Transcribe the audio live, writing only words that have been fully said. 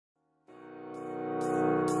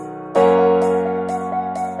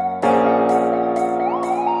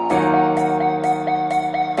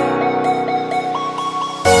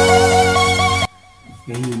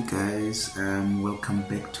Hey you guys, welcome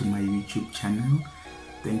back to my YouTube channel.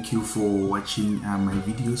 Thank you for watching my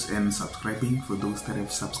videos and subscribing. For those that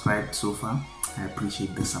have subscribed so far, I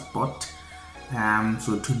appreciate the support.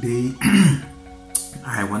 So today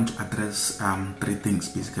I want to address three things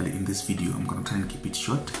basically in this video. I'm going to try and keep it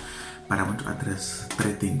short, but I want to address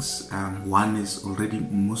three things. One is already,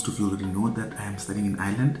 most of you already know that I am studying in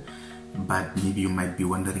Ireland. But maybe you might be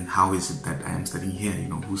wondering, how is it that I am studying here? You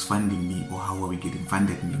know, who's funding me, or how are we getting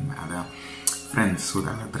funded, me and my other friends? So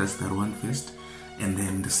I'll address that one first. And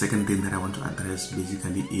then the second thing that I want to address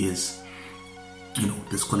basically is, you know,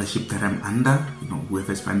 the scholarship that I'm under, you know,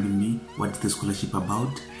 whoever's funding me, what's the scholarship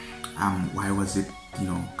about? Why was it, you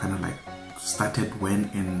know, kind of like started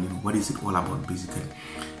when, and you know, what is it all about basically?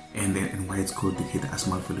 And then, and why it's called the Kader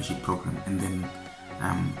Asmal Fellowship Program. And then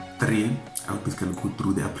three, I'll basically go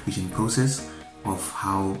through the application process of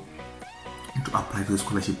how to apply for the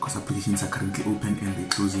scholarship, because applications are currently open and they're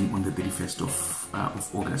closing on the 31st of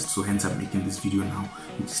August. So hence I'm making this video now,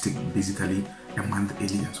 which is basically a month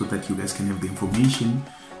earlier, so that you guys can have the information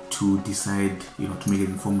to decide, you know, to make an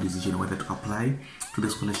informed decision whether to apply to the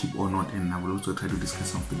scholarship or not. And I will also try to discuss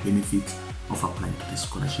some of the benefits of applying to this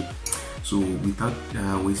scholarship. So without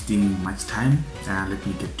wasting much time, let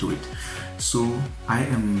me get to it. So I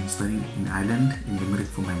am studying in Ireland in Limerick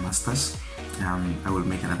for my master's. I will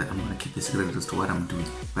make another, I'm going to keep the secret as to what I'm doing,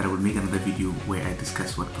 but I will make another video where I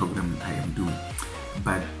discuss what program I am doing.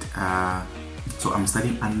 But so I'm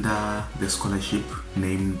studying under the scholarship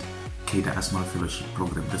named Kader Asmal Fellowship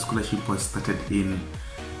Program. The scholarship was started in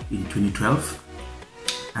 2012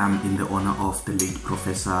 in the honor of the late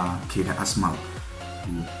Professor Kader Asmal.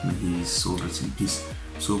 May his soul rest in peace.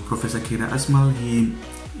 So Professor Kader Asmal, he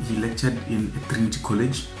lectured in Trinity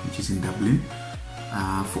College, which is in Dublin,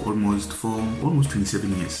 for almost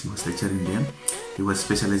 27 years. He was lecturing there. He was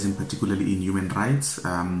specializing particularly in human rights,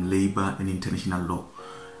 labor, and international law.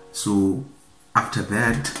 So after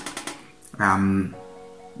that,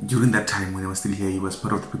 during that time when I was still here, he was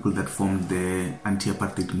part of the people that formed the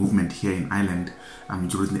anti-apartheid movement here in Ireland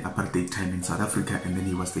during the apartheid time in South Africa, and then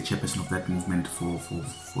he was the chairperson of that movement for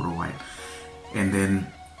a while. And then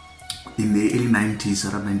in the early 90s,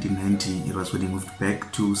 around 1990, it was when he moved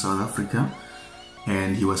back to South Africa,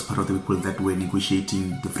 and he was part of the people that were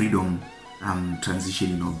negotiating the freedom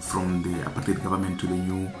transition, you know, from the apartheid government to the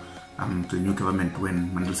new government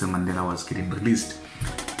when Nelson Mandela was getting released.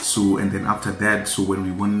 So, and then after that, so when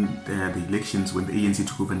we won the elections, when the ANC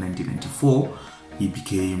took over in 1994, he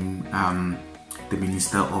became the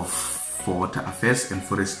Minister for Water Affairs and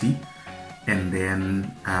Forestry. And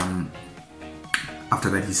then after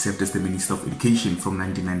that, he served as the Minister of Education from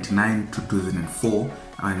 1999 to 2004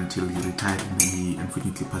 until he retired, and then he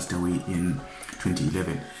unfortunately passed away in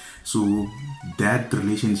 2011. So that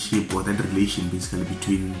relationship, or that relation basically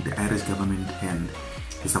between the Irish government and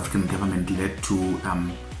the South African government, led to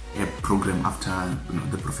a program after, you know,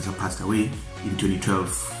 the professor passed away in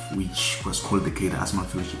 2012, which was called the Kader Asmal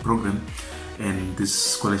Fellowship Program. And this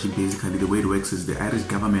scholarship, basically the way it works is the Irish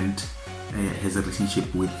government has a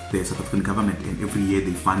relationship with the South African government, and every year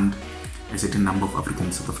they fund a certain number of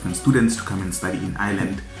South African students to come and study in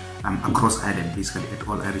Ireland, across Ireland, basically at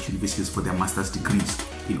all Irish universities, for their master's degrees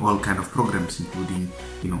in all kind of programs, including,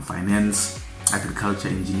 you know, finance, agriculture,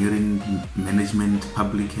 engineering, management,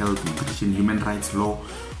 public health, nutrition, human rights, law,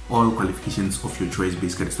 all qualifications of your choice,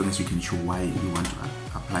 basically, as long as you can show why you want to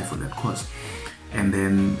apply for that course. And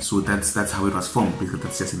then, so that's how it was formed, because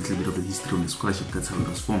that's just a little bit of the history on the scholarship. That's how it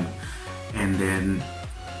was formed. And then,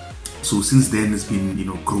 so since then, it's been, you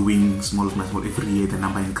know, growing small. Every year the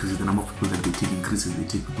number increases, the number of people that they take increases. They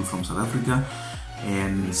take people from South Africa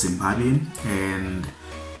and Zimbabwe, and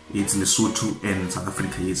it's Lesotho and South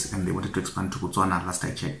Africa, yes, and they wanted to expand to Botswana last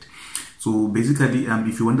I checked. So basically,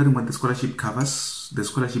 if you're wondering what the scholarship covers, the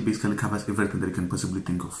scholarship basically covers everything that you can possibly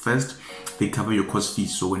think of. First, they cover your course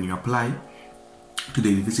fees. So when you apply to the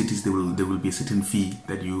universities, there will be a certain fee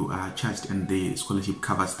that you are charged, and the scholarship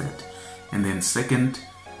covers that. And then second,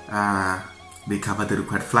 they cover the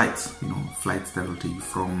required flights, you know, flights that will take you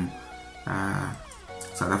from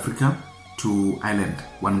South Africa to Ireland,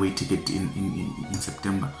 one-way ticket in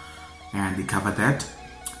September, and they cover that,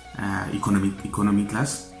 economy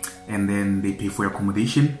class. And then they pay for your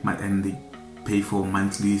accommodation, and they pay for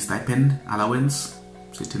monthly stipend allowance,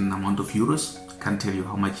 certain amount of euros, can't tell you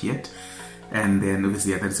how much yet. And then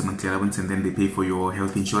obviously that is a monthly allowance. And then they pay for your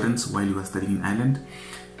health insurance while you are studying in Ireland.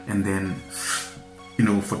 And then, you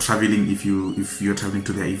know, for traveling, if you're traveling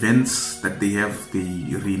to their events that they have, they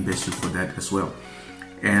reimburse you for that as well.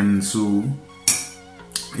 And so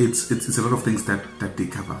it's a lot of things that they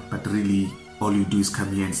cover, but really all you do is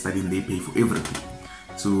come here and study, and they pay for everything.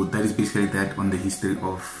 So that is basically that on the history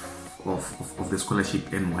of the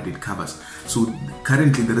scholarship and what it covers. So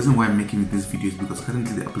currently, the reason why I'm making this video is because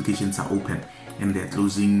currently the applications are open and they're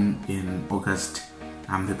closing in August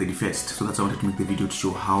the 31st. So that's why I wanted to make the video to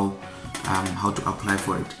show how to apply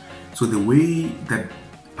for it. So the way that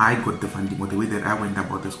I got the funding, or the way that I went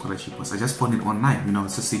about the scholarship, was I just found it online. You know, I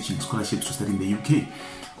was just searching scholarships to study in the UK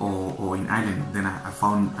or in Ireland. Then I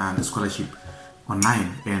found the scholarship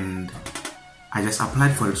online and I just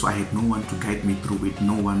applied for it. So I had no one to guide me through it.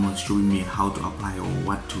 No one was showing me how to apply or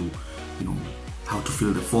what to, you know, how to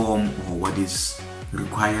fill the form or what is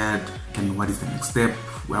required and what is the next step.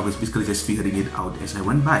 I was basically just figuring it out as I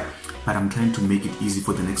went by. But I'm trying to make it easy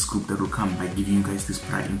for the next group that will come by giving you guys this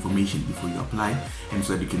prior information before you apply, and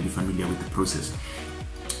so that you can be familiar with the process.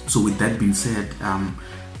 So with that being said,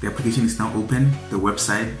 the application is now open. The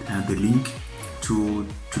website, the link to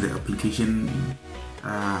the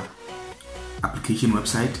application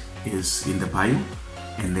website is in the bio,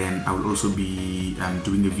 and then I will also be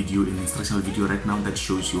doing a video, an instructional video right now that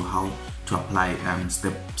shows you how to apply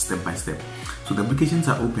step by step. So the applications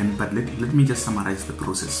are open, but let me just summarize the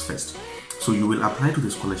process first. So you will apply to the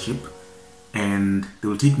scholarship, and they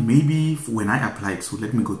will take, maybe when I applied, so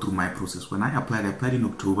let me go through my process. When I applied in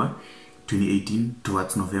October 2018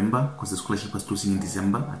 towards November, because the scholarship was closing in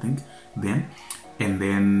December, I think, then. And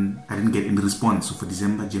then I didn't get any response. So for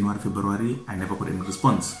December, January, February, I never got any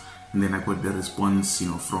response. And then I got the response, you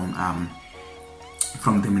know, from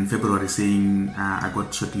them in February saying I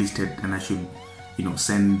got shortlisted and I should, you know,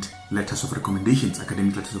 send letters of recommendations,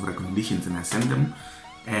 academic letters of recommendations, and I sent them.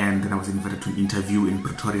 And then I was invited to an interview in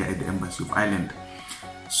Pretoria at the Embassy of Ireland.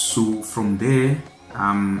 So from there,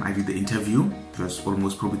 I did the interview. It was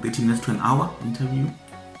almost probably 30 minutes to an hour interview,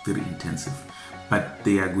 very intensive. But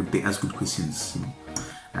they are good, they ask good questions, you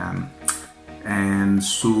know. And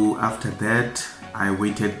so after that, I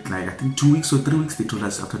waited like I think 2 weeks or 3 weeks. They told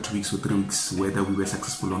us after 2 weeks or 3 weeks whether we were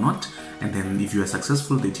successful or not. And then if you are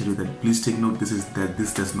successful, they tell you that please take note,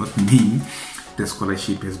 this does not mean the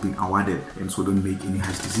scholarship has been awarded, and so don't make any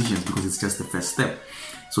harsh decisions because it's just the first step.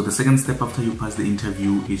 So the second step after you pass the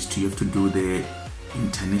interview is you have to do the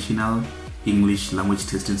International English Language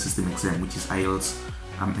Testing System exam, which is IELTS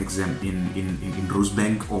exam in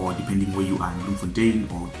Rosebank, or depending where you are, in Bloemfontein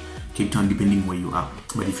or Cape Town, depending where you are.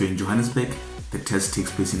 But if you're in Johannesburg, the test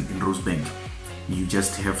takes place in Rosebank. You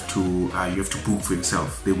just have to book for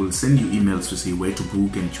yourself. They will send you emails to say where to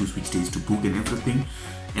book and choose which days to book and everything,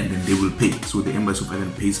 and then they will pay. So the Embassy of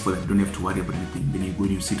Ireland pays for that. You don't have to worry about anything. Then you go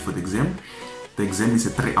and you sit for the exam. The exam is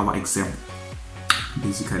a 3-hour exam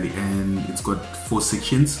basically, and it's got 4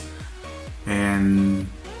 sections, and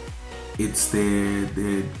it's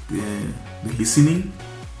the listening,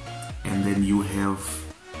 and then you have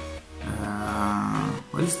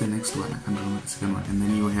what is the next one? I can't remember the second one. And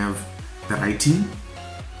then you have the writing,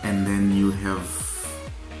 and then you have,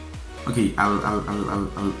 okay,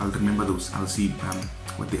 I'll remember those. I'll see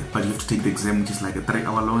what they are. But you have to take the exam, which is like a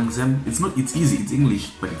 3-hour long exam. It's easy, it's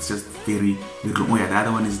English, but it's just very long. Oh yeah, the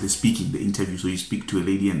other one is the speaking, the interview. So you speak to a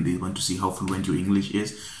lady and they want to see how fluent your English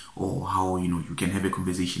is, or how, you know, you can have a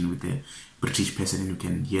conversation with a British person and you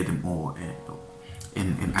can hear them, or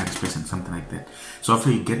an Irish person, something like that. So after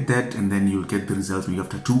you get that, and then you'll get the results maybe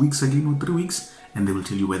after 2 weeks again or 3 weeks, and they will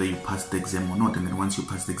tell you whether you passed the exam or not. And then once you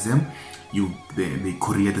pass the exam, they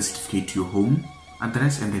courier the certificate to your home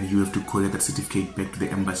address, and then you have to courier that certificate back to the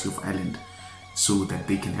Embassy of Ireland so that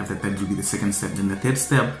they can have that. That will be the second step. Then the third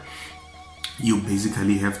step, you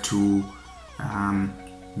basically have to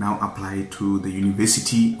now apply to the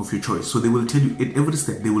university of your choice. So they will tell you at every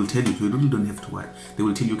step, they will tell you, so you really don't have to worry. They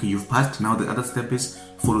will tell you, okay, you've passed. Now the other step is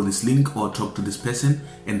follow this link or talk to this person,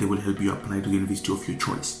 and they will help you apply to the university of your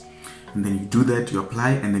choice. And then you do that, you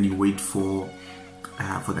apply, and then you wait for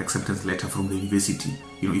the acceptance letter from the university,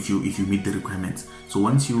 you know, if you meet the requirements. So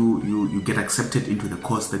once you get accepted into the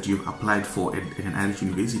course that you've applied for at an Irish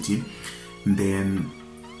university, then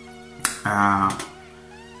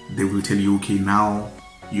they will tell you, okay, now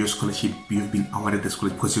your scholarship, you've been awarded the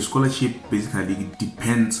scholarship, because your scholarship basically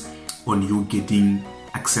depends on you getting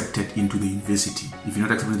accepted into the university. If you're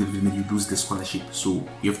not accepted into the university, you lose the scholarship. So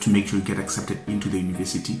you have to make sure you get accepted into the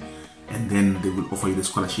university, and then they will offer you the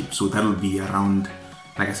scholarship. So that will be around,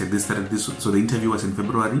 like I said, so the interview was in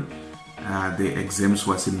February, the exams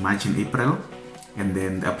was in March and April, and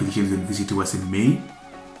then the application to the university was in May,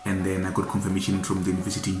 and then I got confirmation from the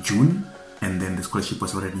university in June, and then the scholarship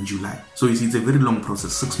was already in July. So you see, it's a very long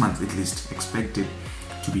process, 6 months at least expected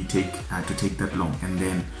to take that long. And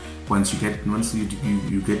then once you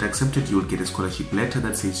get accepted, you will get a scholarship letter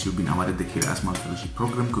that says you've been awarded the Kader Asmal Fellowship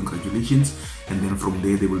Program. Congratulations. And then from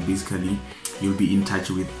there, they will basically, you'll be in touch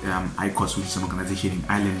with ICOS, which is an organization in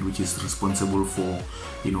Ireland which is responsible for,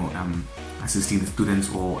 you know, assisting the students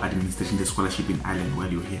or administering the scholarship in Ireland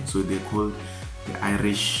while you're here. So they're called the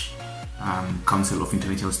Irish Council of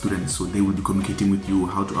International Students. So they will be communicating with you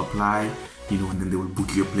how to apply, you know, and then they will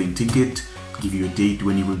book your plane ticket, give you a date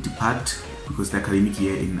when you will depart, because the academic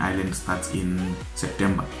year in Ireland starts in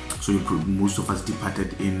September. So most of us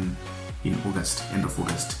departed in August, end of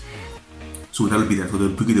August. So that will be that. So they'll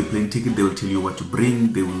book you the plane ticket. They will tell you what to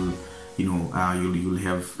bring. They will, you know, you'll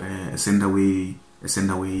have a send away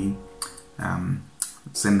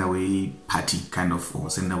party kind of, or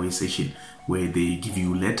send away session, where they give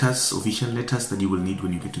you letters, official letters that you will need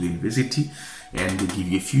when you get to the university, and they give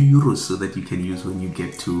you a few euros so that you can use when you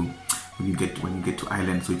get to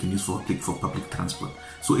Ireland, so you can use for public transport.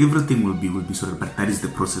 So everything will be sorted, but that is the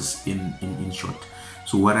process in short.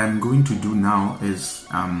 So what I'm going to do now is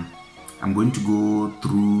I'm going to go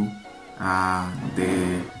through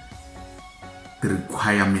the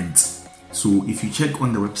requirements. So if you check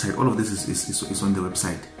on the website, all of this is on the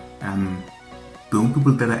website. The only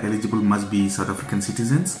people that are eligible must be South African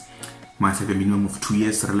citizens, must have a minimum of 2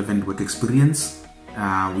 years relevant work experience,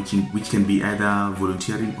 which can be either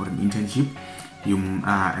volunteering or an internship.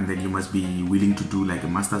 And then you must be willing to do like a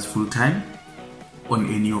master's full time on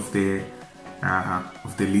any of the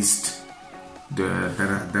list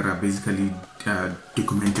that are basically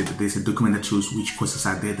documented. There's a document that shows which courses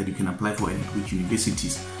are there that you can apply for and which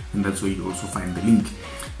universities, and that's where you also find the link.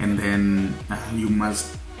 And then you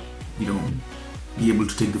must, you know, be able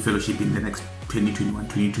to take the fellowship in the next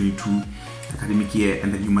 2021-2022 academic year,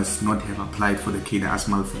 and then you must not have applied for the Kader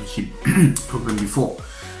Asmal Fellowship program before.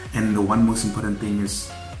 And the one most important thing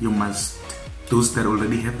is those that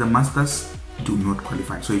already have the masters do not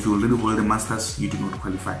qualify. So if you already hold the masters, you do not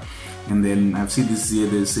qualify. And then I've seen this year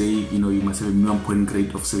they say, you know, you must have a minimum point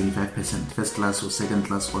grade of 75%, first class or second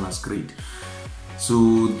class honors grade.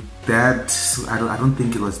 So that I don't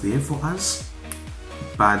think it was there for us,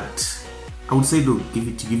 but I would say, look, give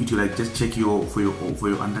it to like, just check for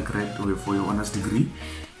your undergrad or for your honors degree,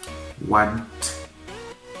 what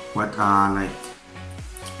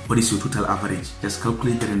is your total average. Just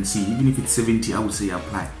calculate that and see. Even if it's 70, I would say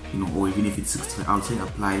apply, you know, or even if it's 65, I would say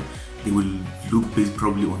apply. They will look based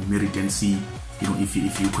probably on merit and see, you know, if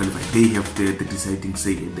you qualify. They have the deciding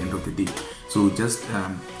say at the end of the day. So just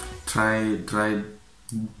try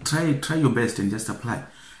your best and just apply.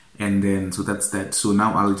 And then, so that's that. So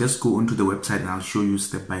now I'll just go onto the website and I'll show you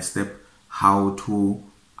step by step how to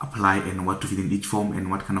apply and what to fill in each form and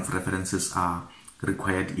what kind of references are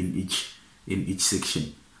required in each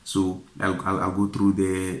section. So I'll go through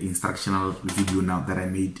the instructional video now that I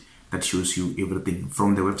made that shows you everything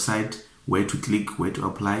from the website, where to click, where to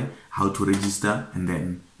apply, how to register, and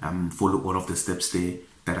then follow all of the steps there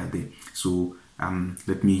that are there. So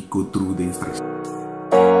let me go through the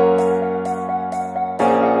instructions.